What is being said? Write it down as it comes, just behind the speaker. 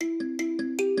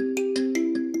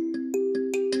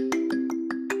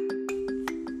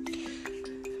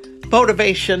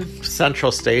Motivation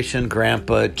Central Station,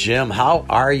 Grandpa Jim. How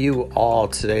are you all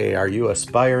today? Are you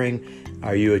aspiring?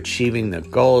 Are you achieving the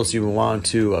goals you want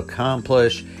to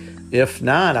accomplish? If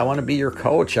not, I want to be your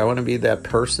coach. I want to be that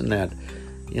person that,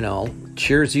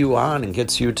 cheers you on and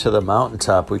gets you to the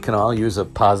mountaintop. We can all use a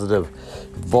positive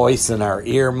voice in our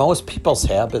ear. Most people's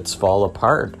habits fall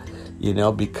apart,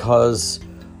 because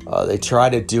they try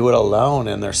to do it alone.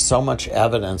 And there's so much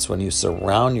evidence when you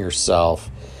surround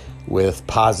yourself with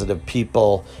positive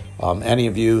people. Any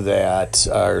of you that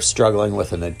are struggling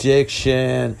with an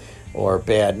addiction or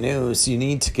bad news, you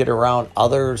need to get around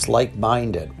others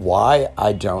like-minded. Why?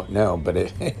 I don't know,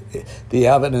 but the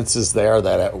evidence is there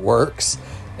that it works.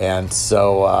 And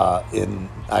so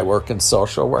I work in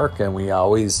social work, and we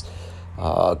always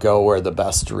go where the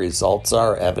best results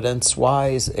are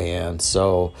evidence-wise. And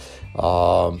so,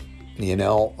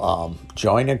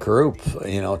 join a group,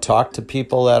 talk to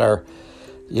people that are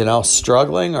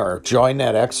struggling, or join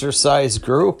that exercise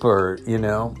group, or,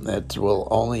 it will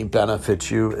only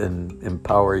benefit you and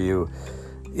empower you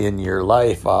in your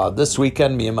life. This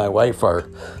weekend, me and my wife are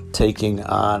taking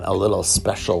on a little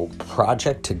special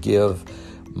project to give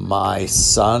my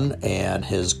son and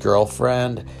his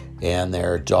girlfriend and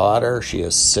their daughter. She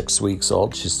is 6 weeks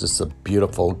old. She's just a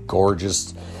beautiful,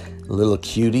 gorgeous little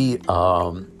cutie.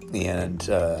 And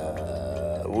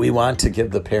we want to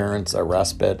give the parents a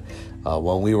respite.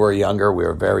 When we were younger, we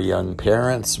were very young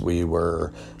parents. We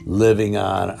were living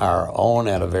on our own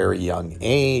at a very young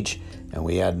age, and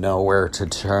we had nowhere to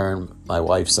turn. My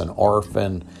wife's an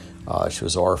orphan. She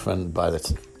was orphaned by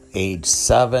the age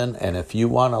 7, and if you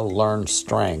want to learn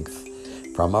strength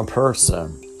from a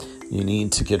person, you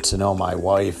need to get to know my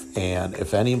wife. And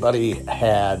if anybody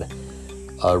had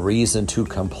a reason to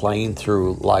complain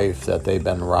through life that they've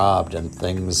been robbed and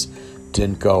things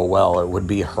didn't go well, it would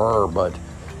be her. But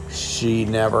she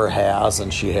never has,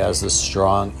 and she has this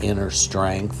strong inner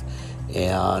strength,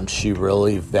 and she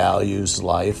really values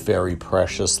life very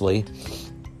preciously,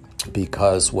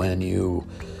 because when you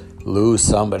lose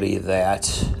somebody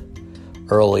that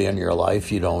early in your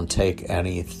life, you don't take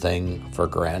anything for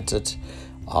granted.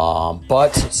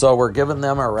 So we're giving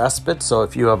them a respite. So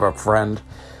if you have a friend,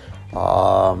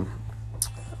 a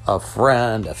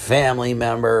family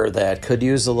member that could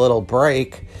use a little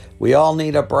break, we all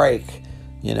need a break.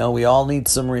 We all need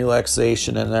some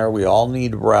relaxation in there. We all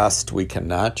need rest. We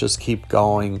cannot just keep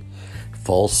going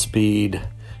full speed,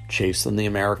 chasing the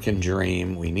American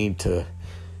dream. We need to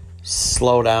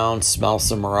slow down, smell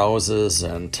some roses,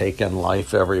 and take in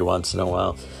life every once in a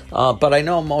while. But I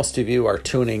know most of you are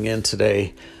tuning in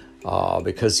today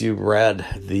because you read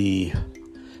the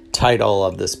title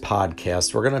of this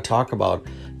podcast. We're going to talk about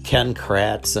Ken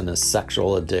Kratz and his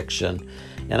sexual addiction.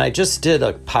 And I just did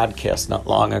a podcast not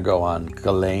long ago on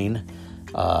Ghislaine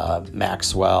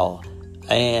Maxwell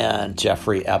and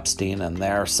Jeffrey Epstein and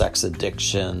their sex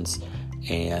addictions.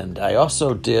 And I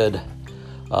also did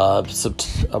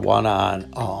one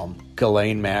on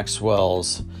Ghislaine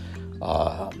Maxwell's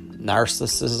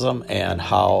narcissism and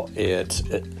how it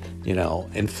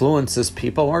influences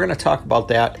people. We're going to talk about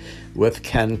that with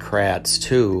Ken Kratz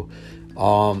too.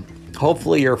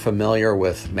 Hopefully you're familiar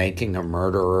with Making a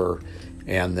Murderer.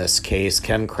 And this case,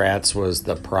 Ken Kratz was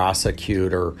the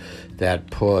prosecutor that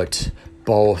put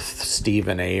both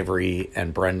Steven Avery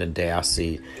and Brendan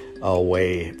Dassey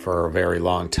away for a very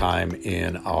long time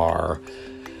in our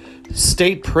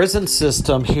state prison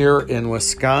system here in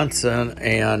Wisconsin.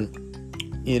 And,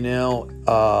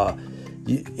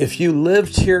 if you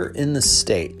lived here in the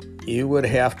state, you would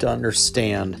have to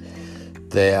understand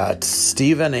that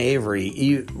Steven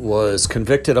Avery was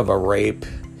convicted of a rape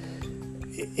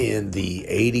in the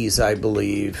 80s, I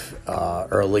believe,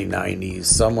 early 90s,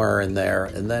 somewhere in there.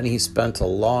 And then he spent a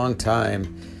long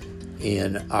time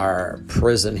in our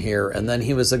prison here. And then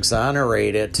he was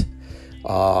exonerated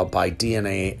by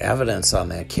DNA evidence on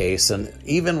that case. And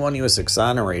even when he was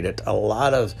exonerated, a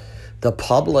lot of the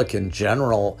public in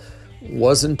general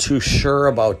wasn't too sure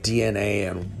about DNA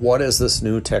and what is this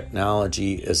new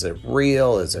technology? Is it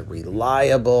real? Is it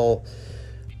reliable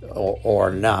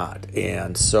or not?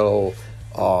 And so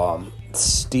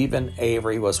Steven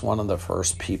Avery was one of the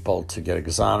first people to get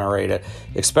exonerated,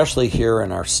 especially here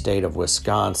in our state of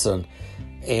Wisconsin.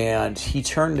 And he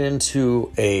turned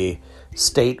into a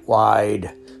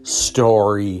statewide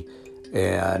story.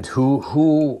 And who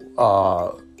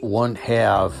wouldn't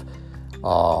have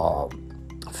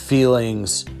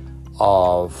feelings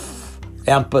of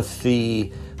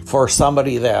empathy for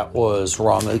somebody that was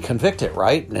wrongly convicted,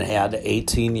 right? And had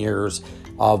 18 years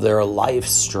of their life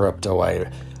stripped away.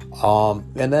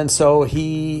 And then so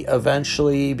he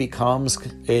eventually becomes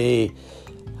a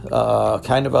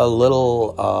kind of a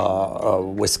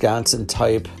little Wisconsin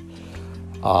type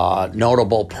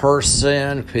notable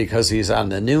person because he's on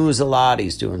the news a lot.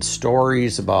 He's doing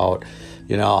stories about,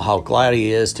 how glad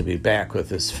he is to be back with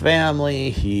his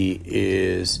family. He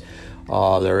is,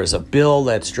 there is a bill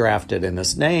that's drafted in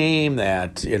his name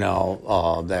that,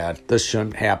 that this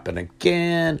shouldn't happen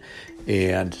again.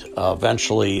 And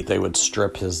eventually they would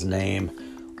strip his name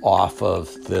off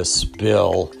of this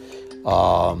bill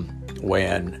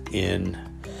when in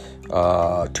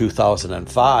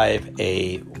 2005,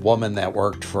 a woman that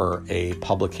worked for a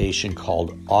publication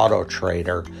called Auto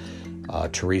Trader,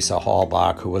 Teresa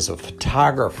Halbach, who was a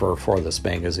photographer for this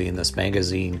magazine. This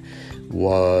magazine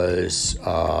was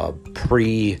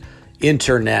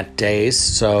pre-internet days,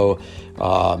 so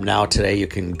now today you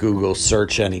can Google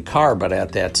search any car, but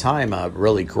at that time, a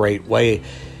really great way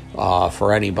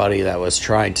for anybody that was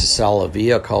trying to sell a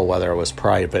vehicle, whether it was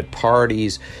private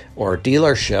parties or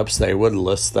dealerships, they would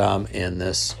list them in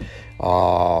this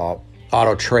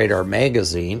Auto Trader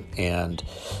magazine. And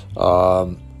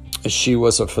she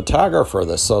was a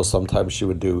photographer, so sometimes she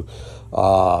would do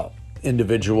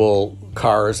individual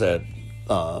cars at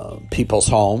people's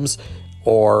homes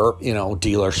or,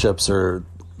 dealerships or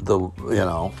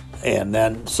and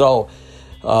then so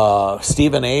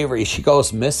Stephen Avery, she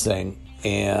goes missing.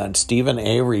 And Stephen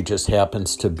Avery just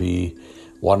happens to be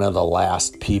one of the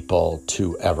last people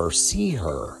to ever see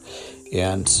her.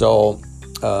 And so,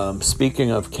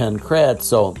 speaking of Ken Kratz,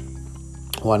 so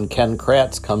when Ken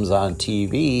Kratz comes on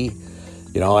TV,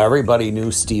 everybody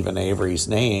knew Stephen Avery's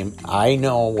name. I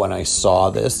know when I saw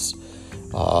this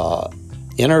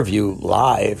interview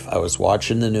live, I was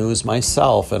watching the news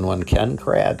myself, and when Ken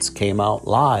Kratz came out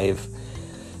live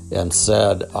and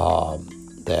said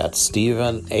that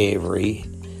Stephen Avery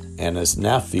and his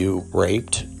nephew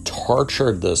raped,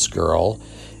 tortured this girl.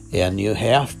 And you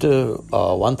have to,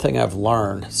 one thing I've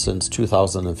learned since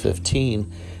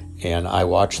 2015, and I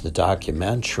watched the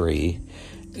documentary,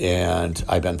 and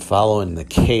I've been following the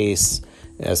case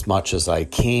as much as I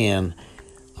can,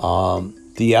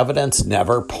 the evidence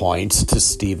never points to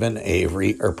Stephen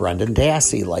Avery or Brendan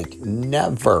Dassey,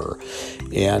 never.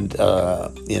 And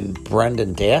in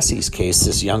Brendan Dassey's case,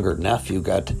 his younger nephew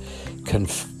got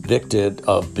convicted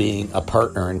of being a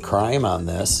partner in crime on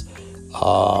this.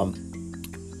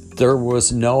 There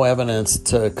was no evidence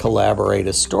to collaborate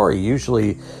a story.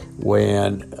 Usually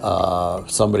when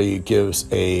somebody gives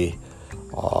a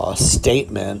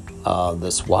statement,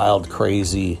 this wild,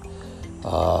 crazy,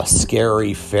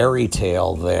 scary fairy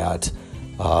tale that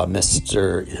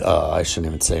I shouldn't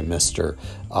even say Mr.,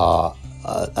 a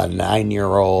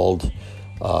 9-year-old,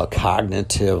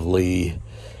 cognitively,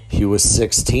 he was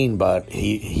 16, but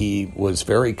he was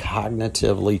very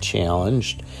cognitively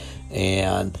challenged,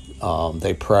 and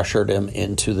they pressured him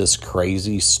into this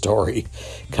crazy story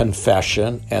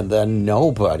confession, and then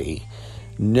nobody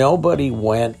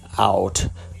went out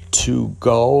to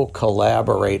go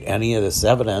collaborate any of this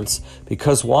evidence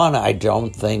because, one, I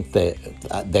don't think they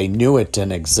knew it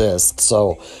didn't exist,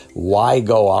 so why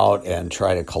go out and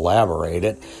try to collaborate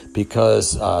it?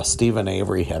 Because Stephen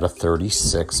Avery had a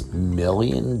 $36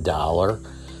 million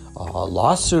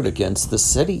lawsuit against the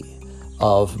city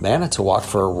of Manitowoc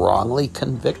for wrongly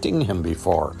convicting him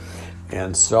before.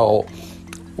 And so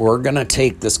we're going to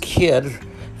take this kid.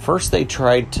 First, they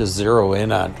tried to zero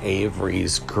in on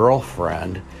Avery's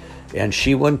girlfriend, and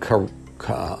she wouldn't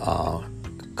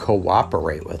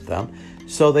cooperate with them.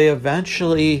 So they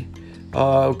eventually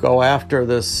go after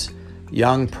this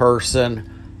young person,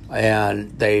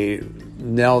 and they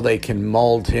know they can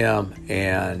mold him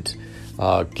and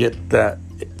get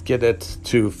it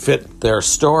to fit their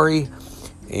story.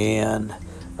 And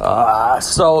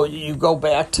so you go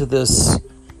back to this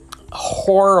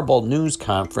horrible news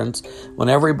conference when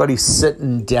everybody's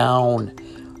sitting down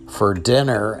for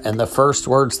dinner, and the first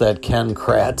words that Ken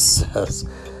Kratz says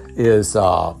is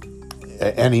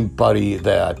anybody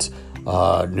that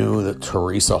knew that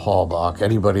Teresa Halbach,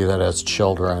 anybody that has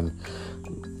children,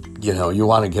 you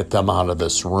want to get them out of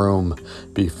this room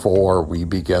before we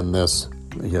begin this,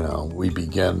 we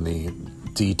begin the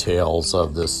details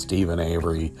of this Stephen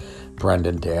Avery,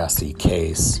 Brendan Dassey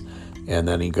case. And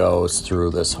then he goes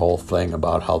through this whole thing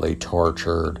about how they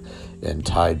tortured and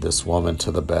tied this woman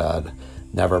to the bed.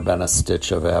 Never been a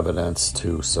stitch of evidence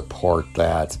to support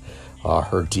that.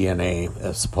 Her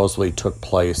DNA supposedly took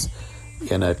place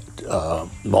in a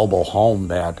mobile home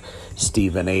that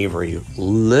Stephen Avery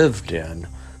lived in,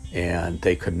 and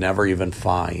they could never even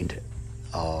find.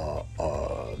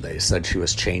 They said she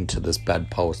was chained to this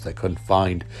bedpost. They couldn't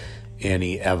find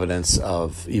any evidence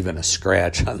of even a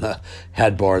scratch on the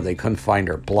headboard. They couldn't find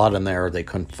her blood in there. They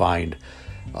couldn't find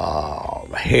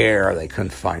hair. They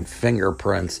couldn't find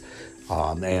fingerprints.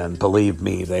 And believe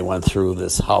me, they went through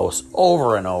this house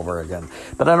over and over again.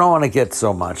 But I don't want to get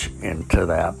so much into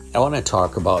that. I want to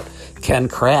talk about Ken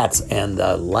Kratz and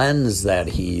the lens that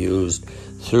he used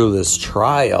through this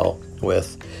trial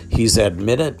he's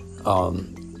admitted,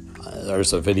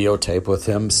 there's a videotape with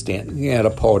him standing at a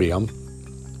podium.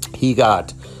 He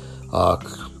got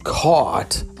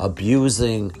caught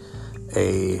abusing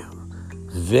a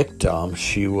victim.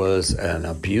 She was an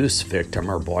abuse victim.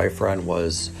 Her boyfriend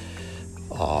was,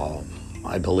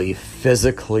 I believe,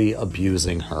 physically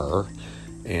abusing her.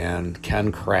 And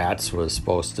Ken Kratz was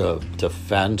supposed to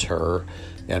defend her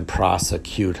and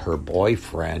prosecute her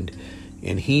boyfriend.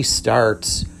 And he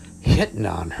starts hitting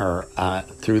on her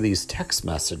through these text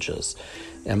messages.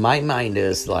 And my mind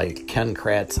is like, Ken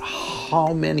Kratz,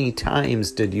 how many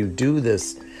times did you do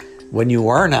this when you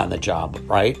weren't on the job,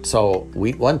 right? So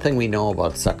one thing we know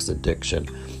about sex addiction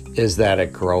is that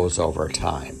it grows over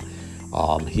time.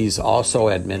 He's also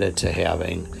admitted to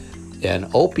having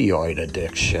an opioid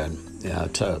addiction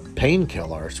to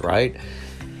painkillers, right?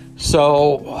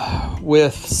 So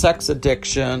with sex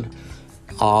addiction,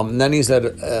 then he's an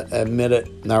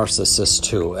admitted narcissist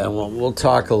too, and we'll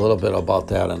talk a little bit about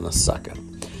that in a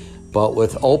second. But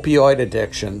with opioid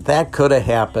addiction, that could have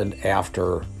happened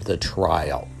after the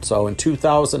trial. So in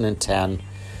 2010,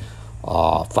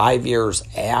 5 years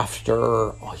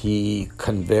after he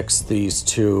convicts these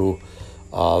two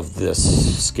of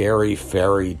this scary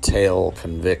fairy tale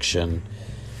conviction,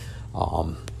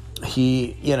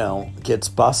 he, gets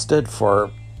busted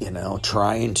for,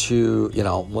 trying to,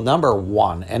 well, number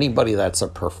one, anybody that's a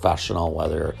professional,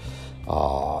 whether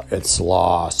it's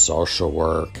law, social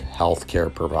work,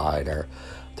 healthcare provider,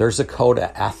 there's a code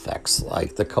of ethics.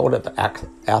 Like the code of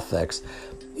ethics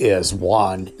is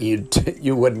one,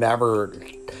 you would never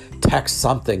text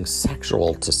something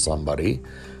sexual to somebody.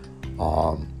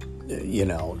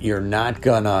 You're not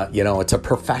gonna, it's a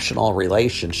professional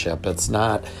relationship. It's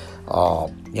not,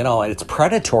 it's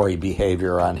predatory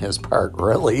behavior on his part,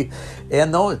 really.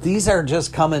 And these are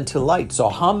just coming to light. So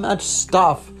how much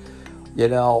stuff,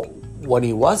 when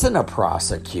he wasn't a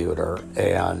prosecutor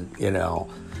and,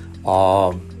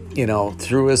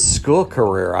 through his school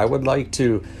career, I would like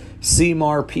to see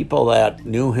more people that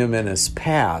knew him in his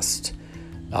past.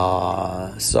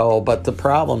 But the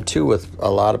problem too with a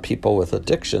lot of people with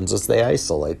addictions is they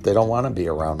isolate. They don't want to be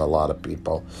around a lot of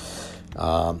people.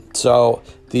 So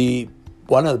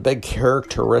one of the big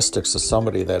characteristics of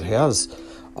somebody that has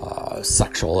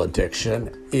sexual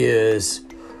addiction is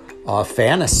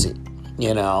fantasy.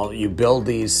 You build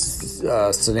these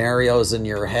scenarios in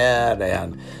your head,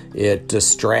 and it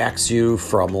distracts you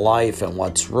from life and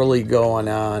what's really going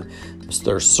on.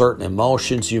 There's certain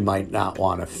emotions you might not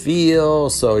want to feel,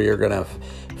 so you're going to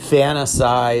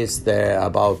fantasize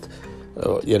about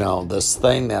this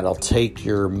thing that'll take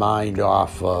your mind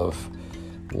off of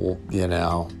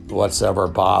what's ever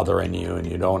bothering you, and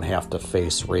you don't have to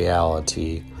face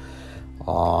reality.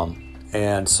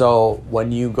 And so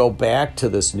when you go back to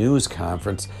this news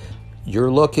conference, you're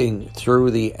looking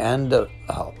through the end of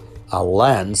a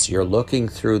lens. You're looking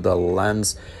through the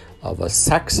lens of a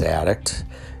sex addict.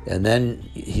 And then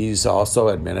he's also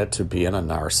admitted to being a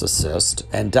narcissist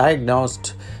and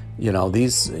diagnosed, he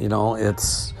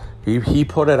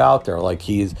put it out there like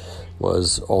he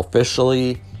was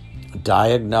officially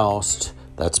diagnosed.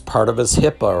 That's part of his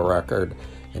HIPAA record.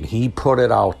 And he put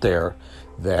it out there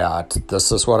that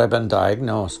this is what I've been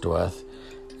diagnosed with.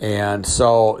 And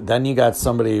so then you got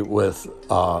somebody with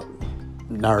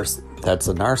that's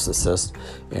a narcissist.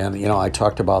 And, I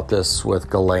talked about this with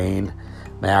Ghislaine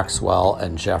Maxwell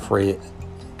and Jeffrey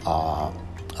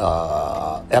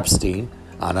Epstein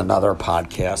on another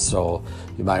podcast. So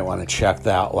you might want to check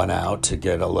that one out to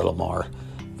get a little more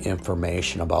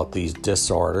information about these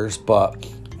disorders. But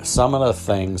some of the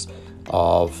things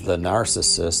of the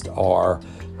narcissist are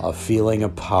a feeling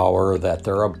of power, that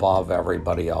they're above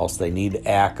everybody else. They need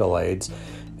accolades.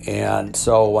 And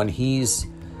so when he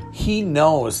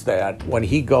knows that when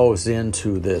he goes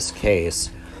into this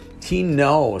case, he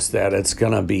knows that it's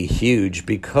going to be huge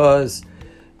because,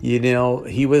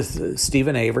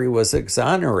 Stephen Avery was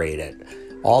exonerated.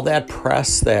 All that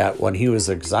press that when he was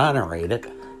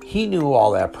exonerated, he knew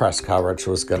all that press coverage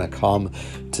was going to come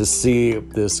to see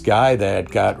this guy that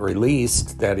got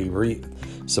released, that he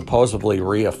supposedly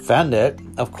reoffended.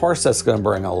 Of course, that's going to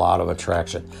bring a lot of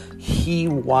attraction. He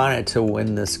wanted to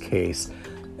win this case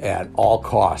at all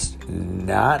costs,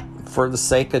 not for the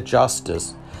sake of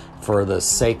justice, for the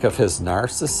sake of his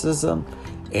narcissism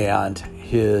and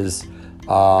his,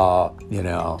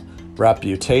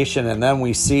 reputation. And then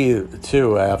we see,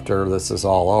 too, after this is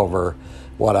all over,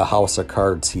 what a house of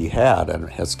cards he had and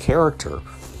his character,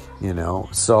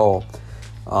 So,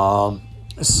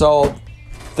 so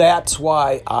that's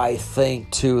why I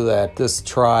think, too, that this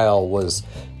trial was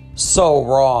so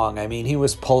wrong. I mean,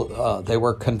 they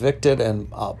were convicted in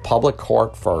public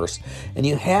court first. And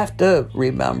you have to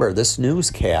remember, this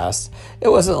newscast, it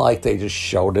wasn't like they just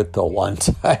showed it the one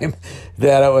time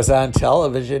that it was on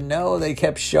television. No, they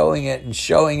kept showing it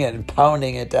and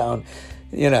pounding it down.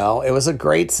 It was a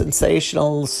great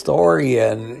sensational story,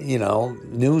 and,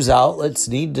 news outlets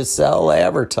need to sell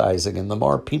advertising, and the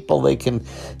more people they can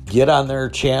get on their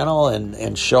channel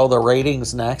and show the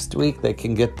ratings next week, they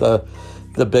can get the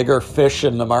bigger fish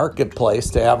in the marketplace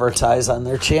to advertise on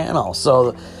their channel.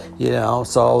 So,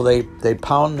 so they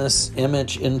pound this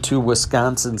image into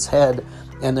Wisconsin's head,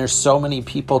 and there's so many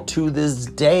people to this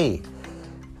day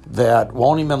that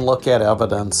won't even look at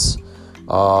evidence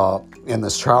in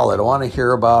this trial. They don't want to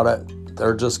hear about it.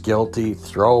 They're just guilty.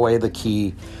 Throw away the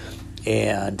key.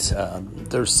 And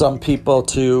there's some people,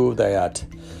 too, that...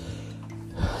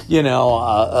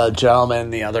 a gentleman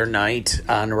the other night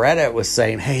on Reddit was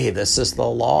saying, hey, this is the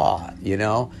law,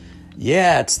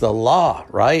 Yeah, it's the law,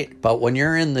 right? But when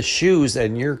you're in the shoes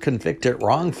and you're convicted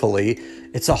wrongfully,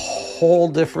 it's a whole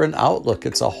different outlook.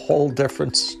 It's a whole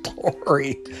different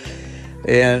story.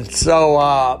 And so,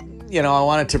 I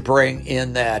wanted to bring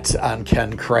in that on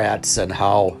Ken Kratz and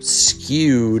how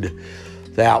skewed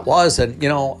that was. And,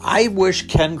 I wish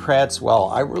Ken Kratz well.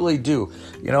 I really do.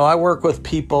 I work with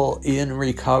people in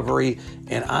recovery,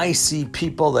 and I see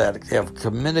people that have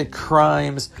committed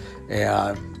crimes.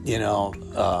 And,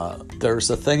 there's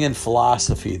a thing in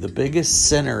philosophy. The biggest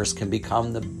sinners can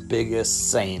become the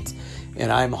biggest saints.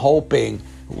 And I'm hoping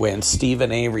when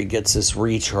Stephen Avery gets his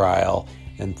retrial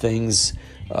and things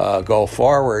go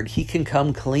forward, he can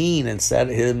come clean and set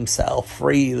himself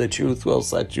free. The truth will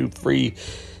set you free,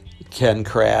 Ken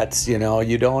Kratz.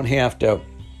 You don't have to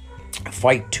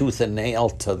fight tooth and nail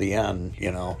to the end.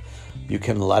 You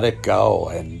can let it go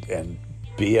and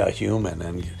be a human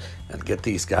and get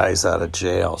these guys out of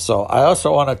jail. So I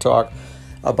also want to talk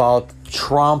about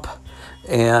Trump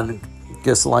and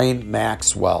Ghislaine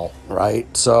Maxwell, right?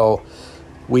 So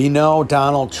we know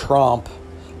Donald Trump,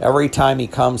 every time he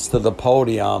comes to the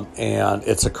podium and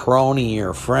it's a crony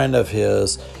or friend of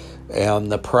his,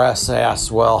 and the press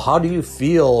asks, well, how do you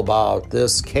feel about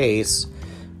this case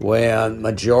when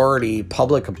majority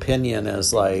public opinion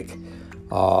is like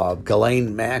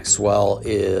Ghislaine Maxwell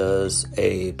is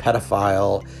a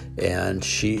pedophile and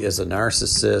she is a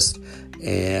narcissist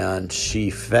and she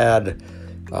fed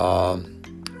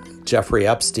Jeffrey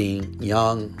Epstein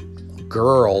young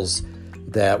girls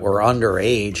that were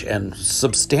underage and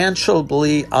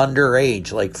substantially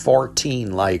underage, like 14,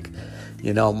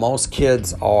 most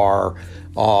kids are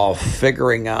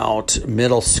figuring out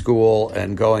middle school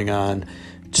and going on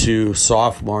to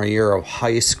sophomore year of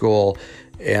high school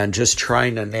and just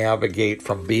trying to navigate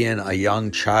from being a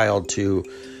young child to,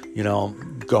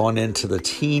 going into the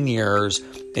teen years,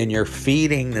 and you're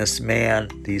feeding this man,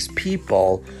 these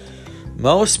people.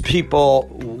 Most people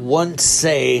wouldn't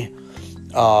say,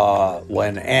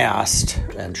 when asked,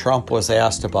 and Trump was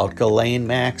asked about Ghislaine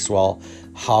Maxwell,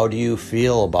 how do you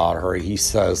feel about her? He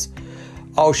says,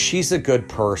 oh, she's a good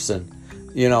person.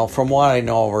 From what I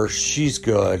know of her, she's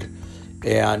good.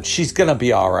 And she's going to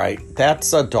be all right.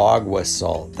 That's a dog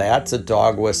whistle. That's a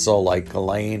dog whistle like,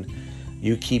 Ghislaine,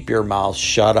 you keep your mouth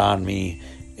shut on me.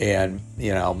 And,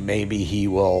 maybe he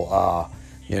will,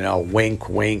 wink,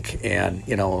 wink. And,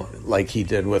 like he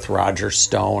did with Roger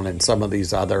Stone and some of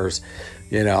these others,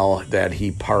 that he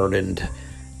pardoned.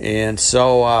 And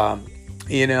so,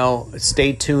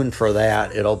 stay tuned for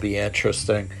that. It'll be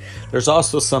interesting. There's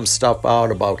also some stuff out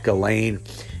about Ghislaine,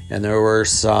 and there were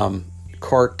some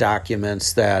court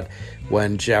documents that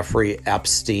when Jeffrey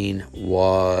Epstein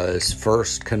was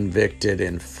first convicted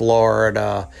in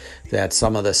Florida, that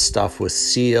some of this stuff was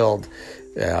sealed.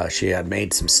 She had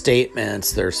made some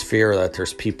statements. There's fear that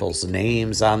there's people's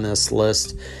names on this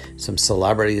list, some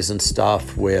celebrities and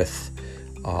stuff with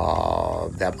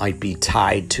that might be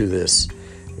tied to this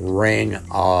ring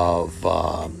of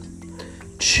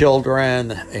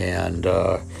children. And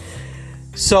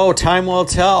so time will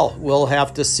tell. We'll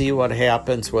have to see what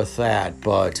happens with that.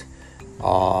 But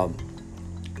I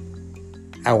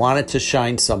wanted to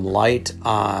shine some light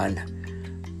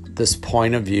on this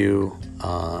point of view.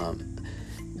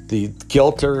 The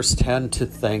guilters tend to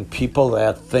think, people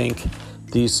that think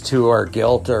these two are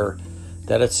guilter,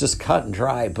 that it's just cut and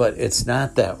dry, but it's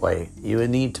not that way. You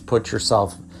need to put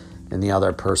yourself in the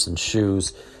other person's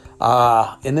shoes.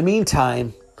 In the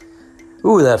meantime,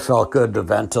 Ooh, that felt good to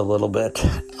vent a little bit.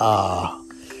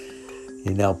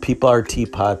 People are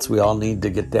teapots. We all need to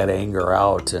get that anger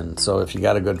out. And so if you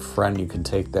got a good friend you can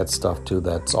take that stuff to,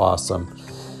 that's awesome.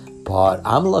 But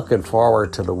I'm looking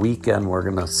forward to the weekend. We're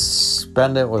going to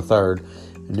spend it with our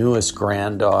newest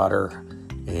granddaughter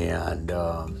and,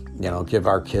 give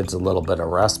our kids a little bit of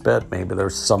respite. Maybe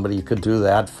there's somebody you could do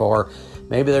that for.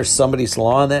 Maybe there's somebody's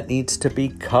lawn that needs to be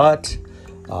cut.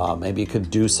 Maybe you could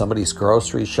do somebody's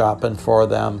grocery shopping for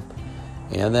them.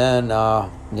 And then,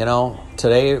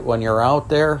 today when you're out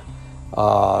there,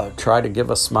 try to give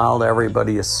a smile to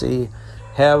everybody you see.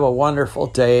 Have a wonderful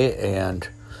day, and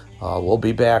we'll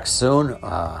be back soon.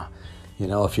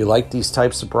 If you like these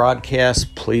types of broadcasts,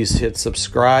 please hit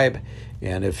subscribe.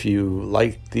 And if you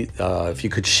if you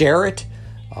could share it,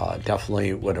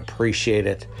 definitely would appreciate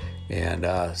it.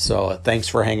 And so thanks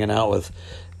for hanging out with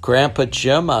Grandpa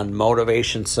Jim on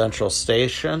Motivation Central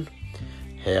Station.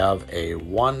 Have a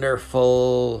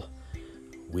wonderful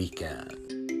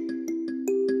weekend.